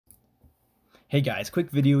Hey guys, quick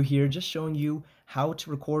video here just showing you how to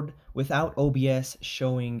record without OBS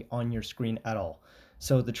showing on your screen at all.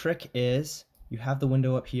 So the trick is you have the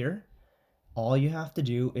window up here. All you have to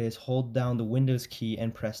do is hold down the Windows key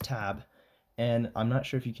and press tab. And I'm not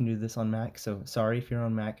sure if you can do this on Mac, so sorry if you're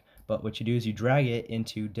on Mac, but what you do is you drag it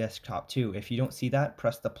into desktop 2. If you don't see that,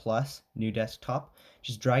 press the plus, new desktop,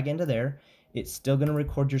 just drag it into there. It's still going to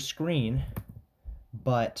record your screen,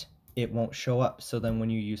 but it won't show up. So then when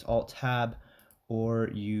you use Alt Tab or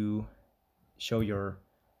you show your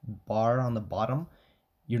bar on the bottom,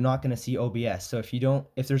 you're not going to see OBS. So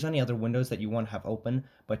if there's any other windows that you want to have open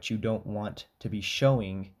but you don't want to be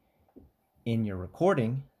showing in your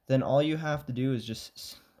recording, then all you have to do is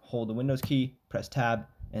just hold the Windows key, press tab,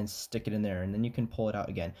 and stick it in there, and then you can pull it out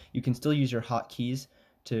again. You can still use your hotkeys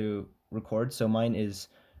to record. So mine is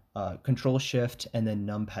Control Shift and then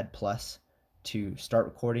numpad plus to start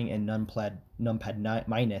recording and numpad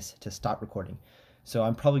minus to stop recording. So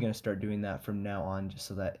I'm probably going to start doing that from now on, just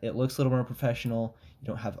so that it looks a little more professional. You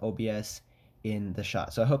don't have OBS in the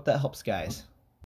shot. So I hope that helps, guys.